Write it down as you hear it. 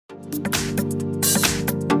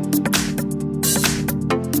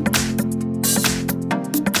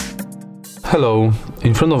Hello,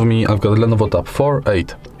 in front of me I've got LENOVO TAB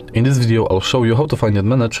 4.8. In this video I'll show you how to find and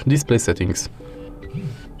manage display settings.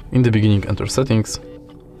 In the beginning, enter Settings,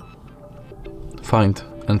 find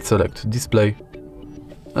and select Display,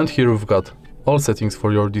 and here we've got all settings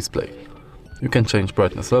for your display. You can change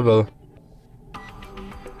brightness level,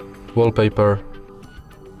 wallpaper,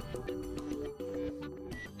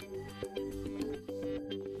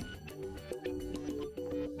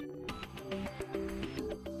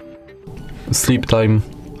 sleep time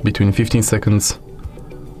between 15 seconds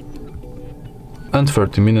and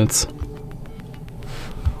 30 minutes.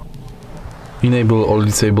 Enable or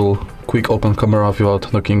disable quick open camera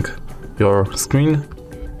without locking your screen.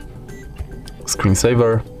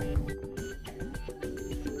 Screensaver.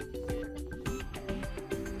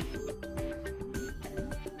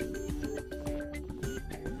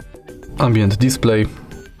 Ambient display.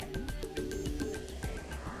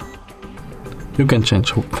 You can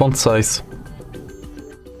change font size.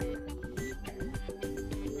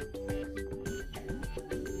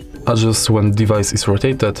 Adjust when device is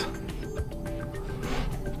rotated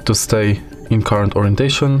to stay in current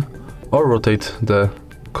orientation, or rotate the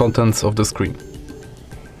contents of the screen.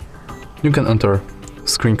 You can enter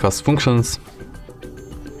screencast functions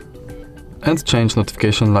and change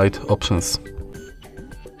notification light options.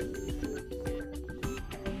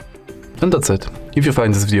 And that's it. If you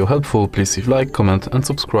find this video helpful, please leave a like, comment and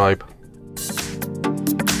subscribe.